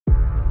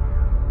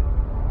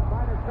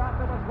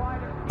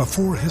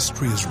Before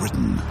history is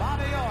written,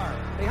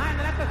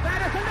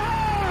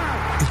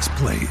 it's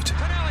played.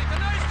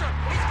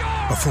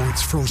 Before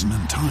it's frozen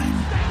in time,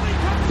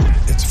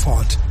 it's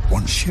fought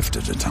one shift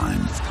at a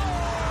time.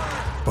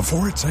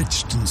 Before it's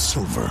etched in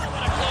silver,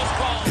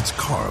 it's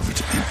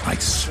carved in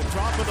ice.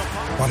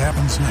 What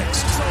happens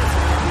next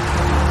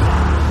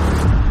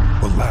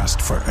will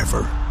last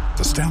forever.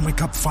 The Stanley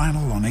Cup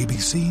Final on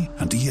ABC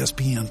and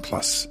ESPN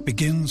Plus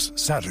begins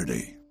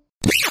Saturday.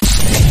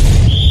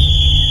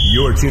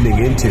 You're tuning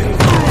into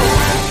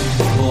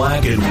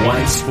Black and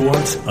White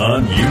Sports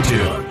on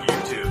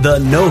YouTube. The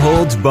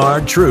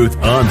no-holds-barred truth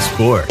on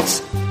sports.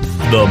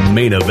 The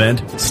main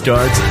event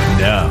starts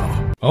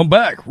now. I'm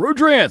back.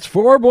 Rudrance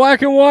for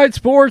Black and White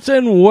Sports,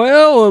 and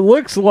well, it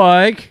looks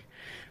like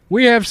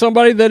we have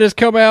somebody that has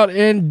come out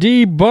and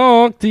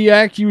debunked the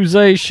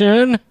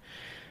accusation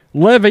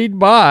levied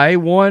by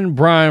one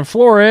Brian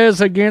Flores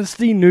against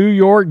the New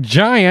York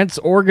Giants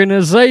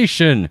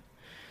organization.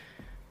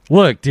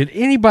 Look, did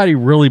anybody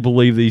really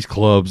believe these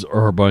clubs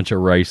are a bunch of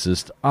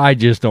racists? I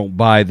just don't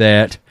buy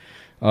that.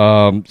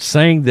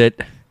 Saying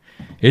that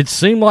it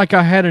seemed like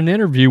I had an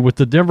interview with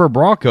the Denver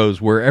Broncos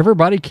where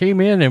everybody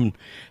came in and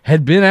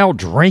had been out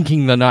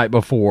drinking the night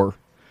before.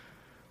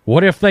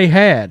 What if they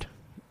had?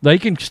 They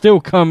can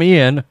still come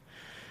in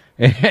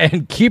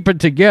and keep it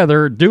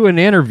together, do an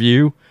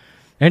interview,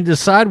 and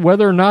decide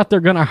whether or not they're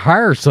going to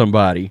hire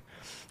somebody.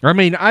 I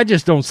mean, I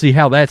just don't see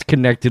how that's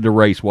connected to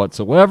race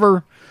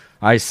whatsoever.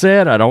 I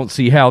said I don't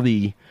see how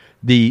the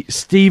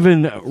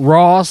Stephen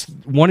Ross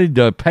wanted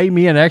to pay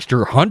me an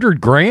extra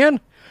 $100,000.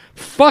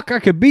 Fuck,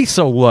 I could be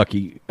so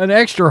lucky. An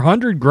extra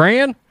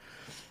 $100,000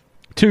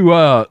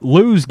 to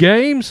lose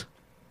games.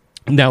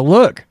 Now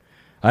look,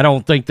 I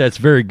don't think that's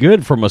very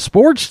good from a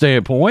sports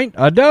standpoint.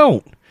 I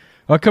don't.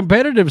 A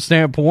competitive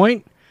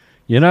standpoint,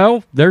 you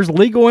know, there's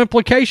legal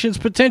implications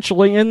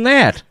potentially in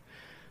that.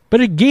 But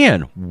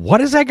again,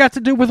 what has that got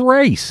to do with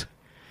race?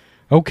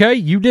 Okay,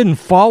 you didn't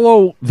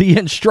follow the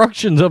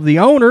instructions of the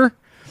owner,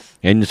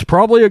 and it's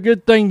probably a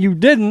good thing you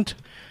didn't,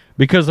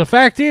 because the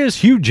fact is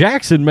Hugh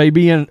Jackson may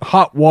be in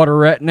hot water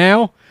right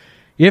now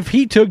if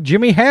he took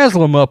Jimmy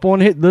Haslam up on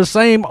the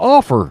same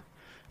offer,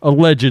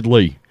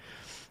 allegedly.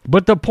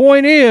 But the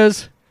point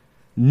is,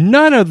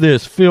 none of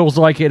this feels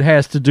like it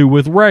has to do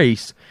with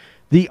race.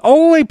 The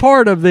only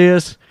part of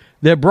this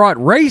that brought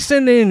race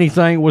into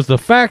anything was the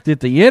fact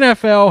that the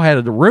NFL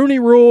had the Rooney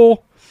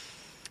Rule,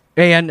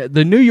 and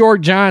the New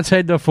York Giants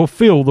had to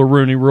fulfill the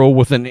Rooney Rule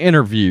with an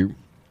interview.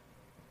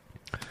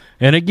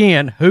 And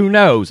again, who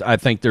knows? I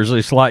think there's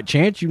a slight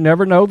chance, you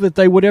never know, that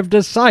they would have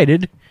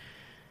decided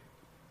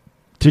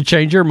to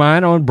change their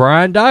mind on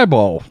Brian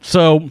Daboll.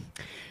 So,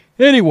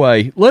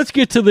 anyway, let's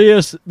get to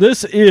this.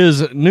 This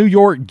is New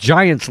York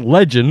Giants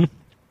legend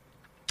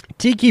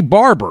Tiki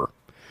Barber.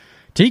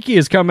 Tiki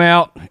has come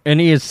out and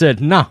he has said,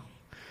 nah,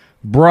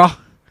 bruh,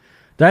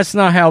 that's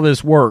not how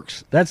this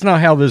works. That's not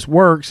how this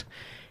works.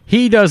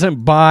 He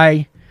doesn't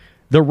buy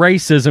the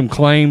racism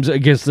claims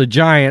against the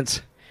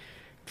Giants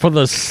for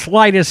the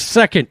slightest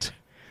second.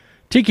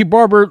 Tiki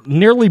Barber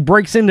nearly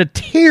breaks into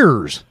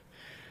tears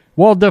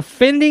while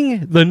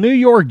defending the New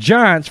York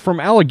Giants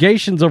from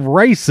allegations of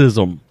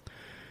racism.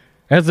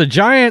 As the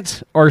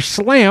Giants are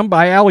slammed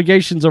by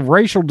allegations of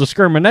racial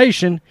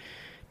discrimination,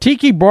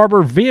 Tiki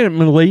Barber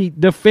vehemently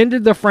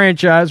defended the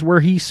franchise where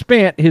he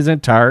spent his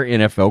entire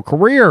NFL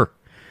career.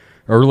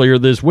 Earlier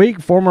this week,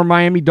 former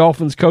Miami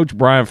Dolphins coach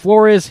Brian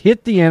Flores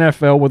hit the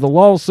NFL with a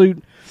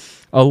lawsuit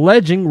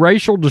alleging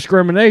racial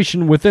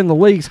discrimination within the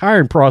league's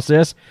hiring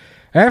process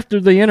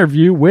after the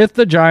interview with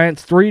the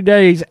Giants 3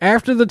 days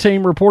after the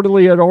team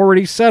reportedly had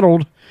already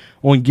settled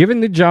on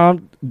giving the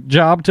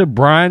job to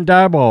Brian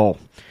Daboll.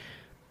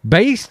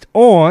 Based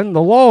on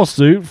the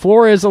lawsuit,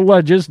 Flores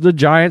alleges the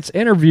Giants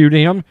interviewed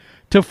him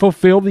to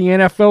fulfill the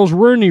NFL's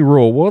Rooney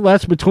Rule. Well,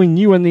 that's between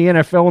you and the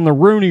NFL and the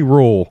Rooney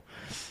Rule.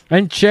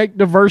 And check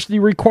diversity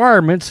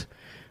requirements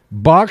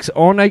box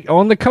on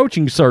the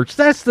coaching search.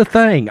 That's the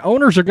thing.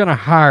 Owners are going to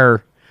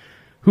hire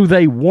who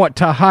they want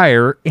to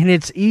hire, and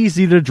it's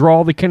easy to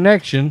draw the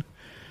connection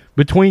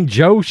between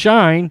Joe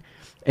Shine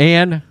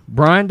and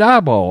Brian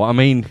Daboll. I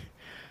mean,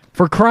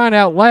 for crying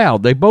out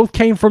loud, they both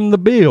came from the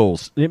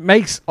Bills. It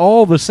makes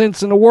all the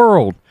sense in the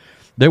world.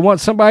 They want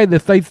somebody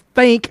that they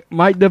think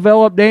might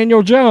develop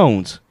Daniel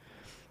Jones.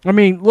 I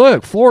mean,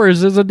 look,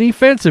 Flores is a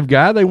defensive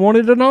guy. They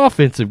wanted an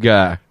offensive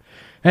guy.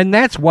 And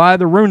that's why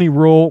the Rooney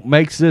Rule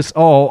makes this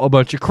all a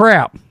bunch of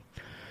crap.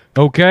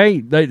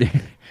 Okay?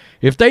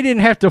 If they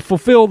didn't have to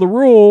fulfill the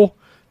rule,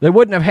 they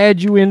wouldn't have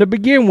had you in to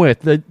begin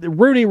with. The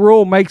Rooney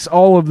Rule makes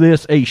all of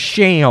this a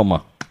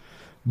sham.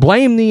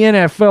 Blame the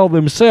NFL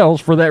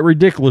themselves for that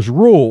ridiculous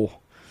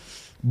rule.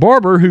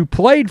 Barber, who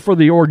played for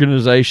the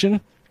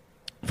organization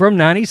from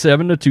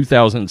 1997 to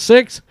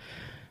 2006,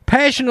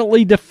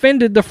 passionately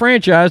defended the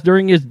franchise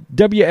during his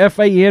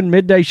WFAN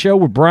midday show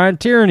with Brian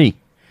Tierney.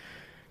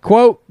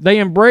 Quote, "They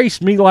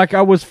embraced me like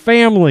I was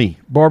family,"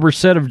 Barber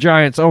said of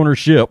Giants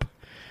ownership.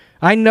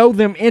 "I know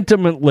them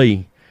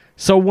intimately.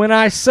 So when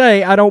I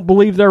say I don't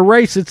believe they're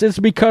racist, it's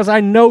because I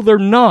know they're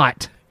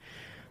not."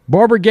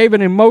 Barber gave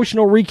an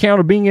emotional recount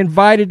of being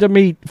invited to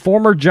meet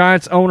former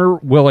Giants owner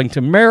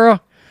Wellington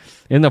Mara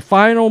in the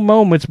final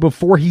moments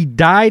before he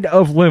died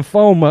of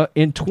lymphoma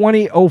in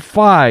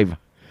 2005.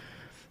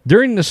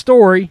 During the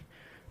story,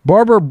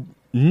 Barber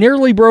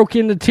nearly broke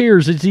into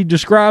tears as he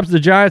describes the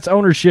Giants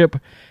ownership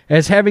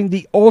as having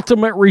the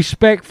ultimate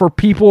respect for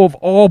people of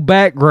all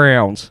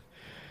backgrounds.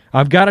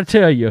 I've got to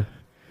tell you,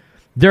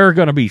 there are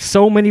going to be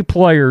so many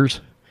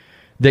players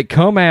that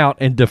come out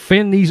and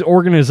defend these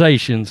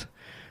organizations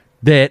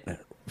that,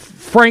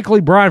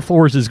 frankly, Brian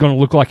Flores is going to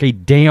look like a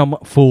damn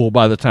fool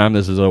by the time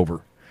this is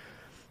over.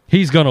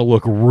 He's going to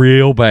look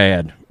real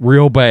bad,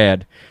 real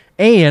bad.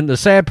 And the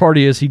sad part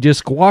is he just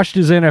squashed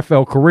his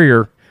NFL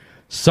career.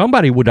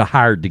 Somebody would have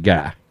hired the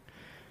guy.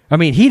 I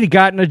mean, he'd have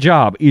gotten a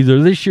job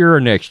either this year or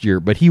next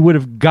year, but he would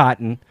have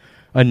gotten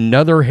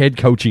another head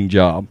coaching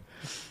job.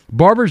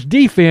 Barber's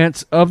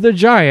defense of the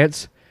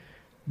Giants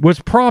was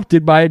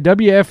prompted by a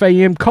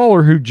WFAM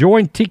caller who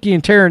joined Tiki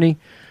and Tyranny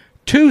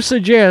to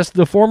suggest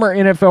the former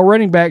NFL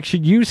running back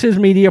should use his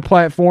media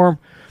platform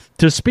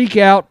to speak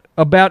out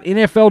about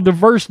NFL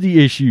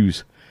diversity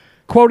issues.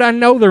 Quote, I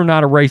know they're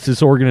not a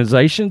racist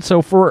organization,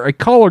 so for a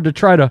caller to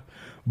try to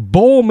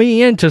bull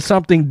me into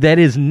something that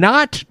is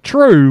not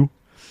true,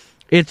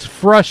 it's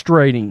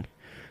frustrating,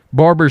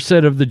 Barber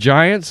said of the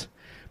Giants,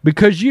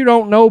 because you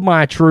don't know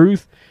my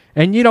truth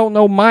and you don't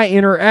know my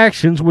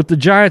interactions with the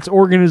Giants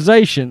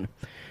organization.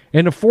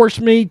 And to force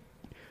me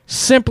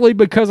simply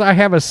because I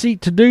have a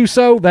seat to do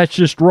so, that's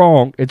just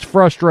wrong. It's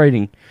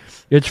frustrating.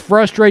 It's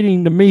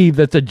frustrating to me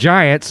that the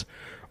Giants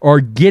are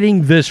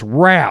getting this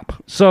rap.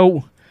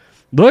 So,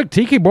 look,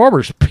 Tiki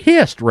Barber's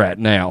pissed right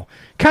now.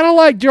 Kind of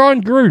like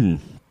John Gruden.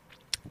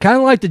 Kind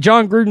of like the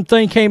John Gruden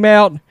thing came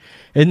out,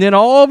 and then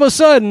all of a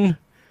sudden,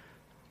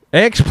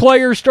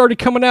 ex-players started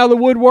coming out of the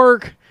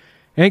woodwork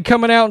and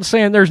coming out and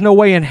saying there's no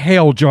way in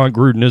hell John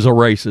Gruden is a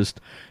racist.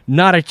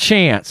 Not a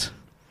chance.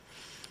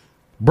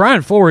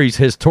 Brian Flores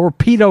has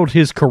torpedoed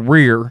his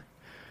career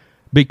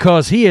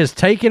because he has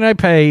taken a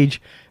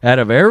page out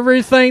of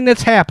everything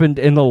that's happened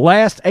in the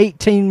last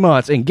 18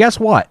 months. And guess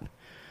what?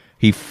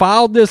 He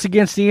filed this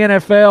against the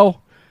NFL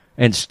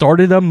and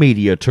started a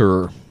media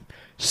tour.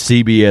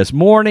 CBS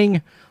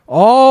Morning,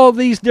 all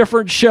these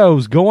different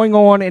shows going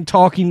on and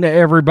talking to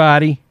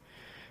everybody.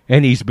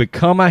 And he's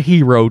become a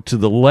hero to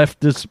the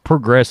leftist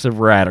progressive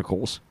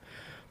radicals.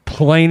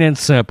 Plain and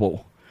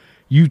simple.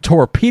 You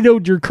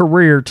torpedoed your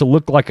career to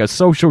look like a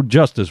social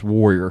justice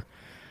warrior.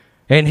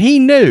 And he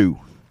knew.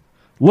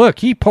 Look,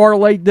 he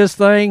parlayed this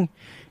thing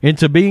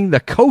into being the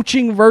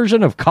coaching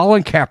version of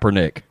Colin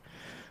Kaepernick.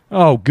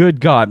 Oh, good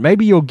God.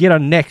 Maybe you'll get a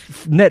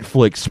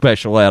Netflix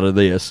special out of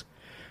this.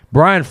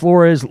 Brian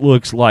Flores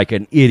looks like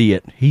an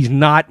idiot. He's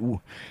not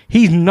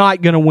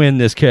going to win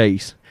this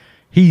case.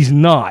 He's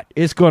not.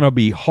 It's going to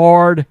be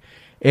hard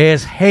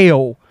as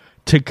hell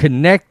to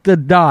connect the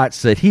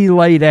dots that he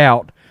laid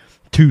out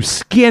to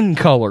skin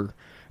color.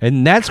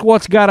 And that's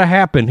what's got to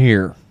happen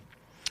here.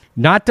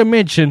 Not to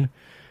mention,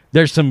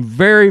 there's some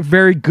very,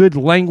 very good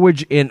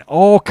language in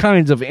all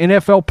kinds of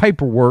NFL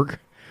paperwork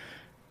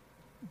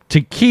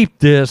to keep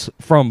this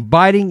from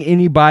biting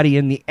anybody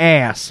in the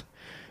ass.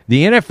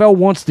 The NFL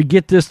wants to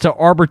get this to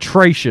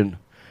arbitration.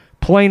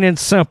 Plain and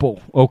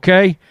simple,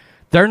 okay?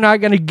 They're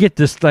not going to get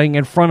this thing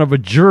in front of a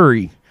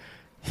jury.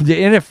 The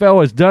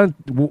NFL has done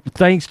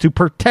things to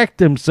protect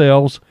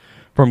themselves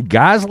from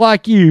guys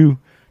like you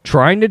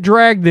trying to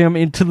drag them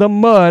into the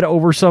mud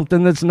over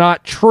something that's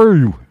not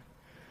true.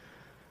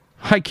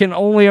 I can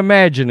only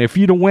imagine if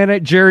you'd have went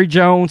at Jerry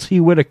Jones, he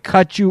would have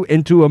cut you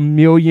into a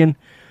million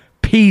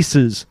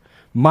pieces.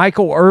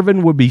 Michael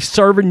Irvin would be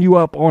serving you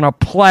up on a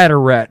platter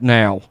right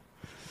now.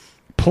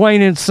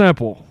 Plain and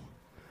simple.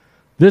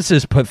 This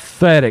is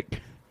pathetic.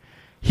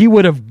 He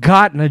would have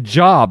gotten a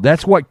job.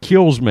 That's what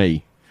kills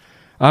me.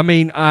 I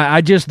mean,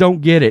 I just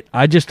don't get it.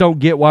 I just don't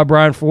get why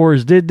Brian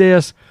Flores did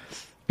this.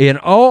 In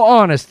all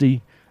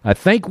honesty, I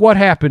think what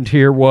happened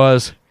here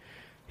was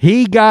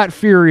he got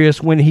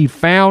furious when he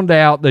found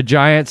out the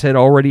Giants had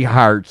already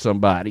hired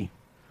somebody.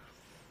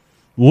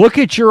 Look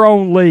at your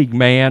own league,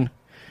 man,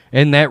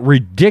 and that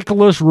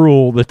ridiculous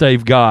rule that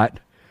they've got,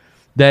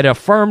 that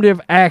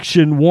affirmative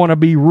action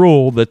wannabe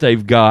rule that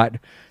they've got,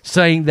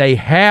 saying they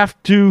have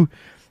to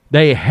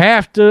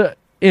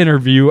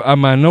interview a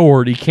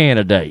minority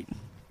candidate.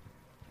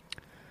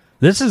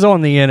 This is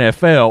on the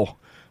NFL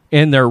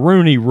in their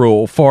Rooney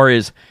Rule, far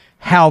as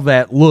how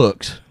that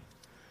looks.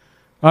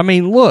 I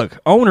mean, look,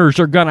 owners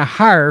are going to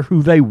hire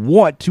who they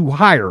want to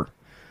hire.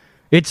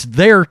 It's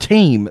their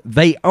team.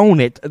 They own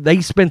it.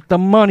 They spent the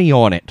money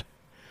on it.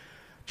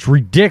 It's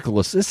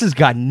ridiculous. This has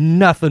got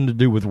nothing to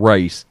do with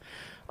race.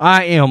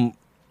 I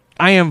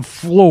am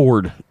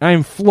floored. I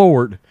am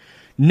floored.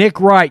 Nick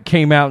Wright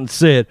came out and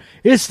said,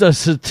 it's the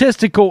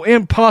statistical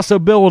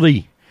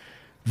impossibility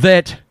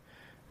that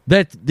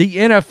the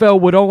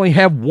NFL would only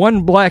have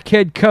one black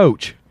head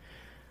coach.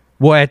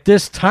 Well, at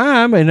this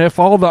time, and if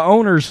all the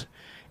owners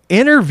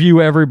interview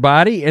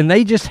everybody and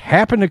they just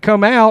happen to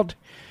come out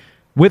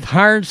with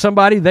hiring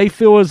somebody they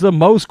feel is the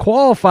most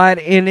qualified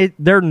and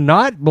they're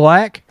not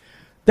black,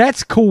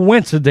 That's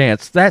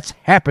coincidence. That's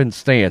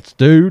happenstance,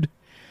 dude.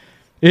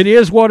 It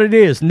is what it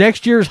is.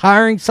 Next year's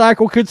hiring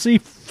cycle could see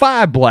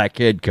 5 black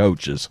head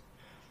coaches.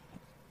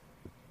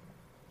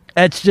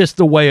 That's just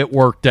the way it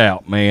worked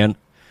out, man.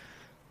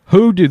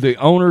 Who do the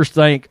owners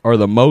think are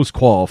the most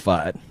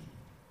qualified?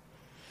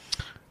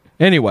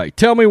 Anyway,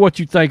 tell me what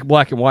you think,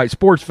 black and white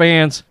sports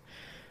fans.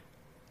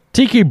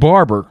 Tiki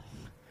Barber,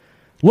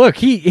 look,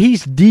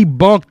 he's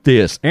debunked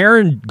this.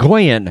 Aaron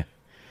Glenn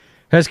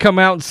has come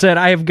out and said,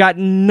 I have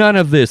gotten none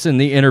of this in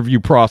the interview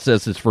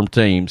processes from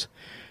teams.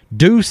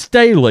 Deuce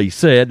Staley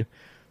said,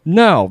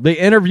 no, the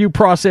interview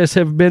process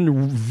have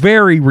been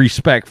very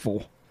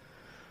respectful.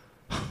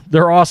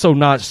 They're also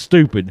not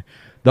stupid.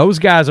 Those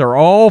guys are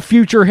all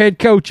future head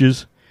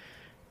coaches.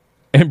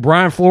 And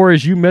Brian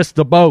Flores, you missed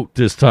the boat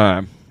this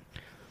time.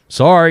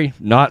 Sorry,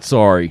 not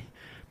sorry.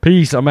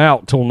 Peace, I'm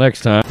out. Till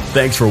next time.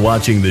 Thanks for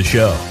watching the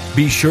show.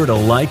 Be sure to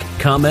like,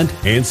 comment,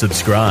 and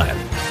subscribe.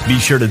 Be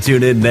sure to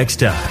tune in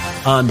next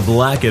time on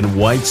Black and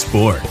White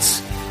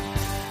Sports.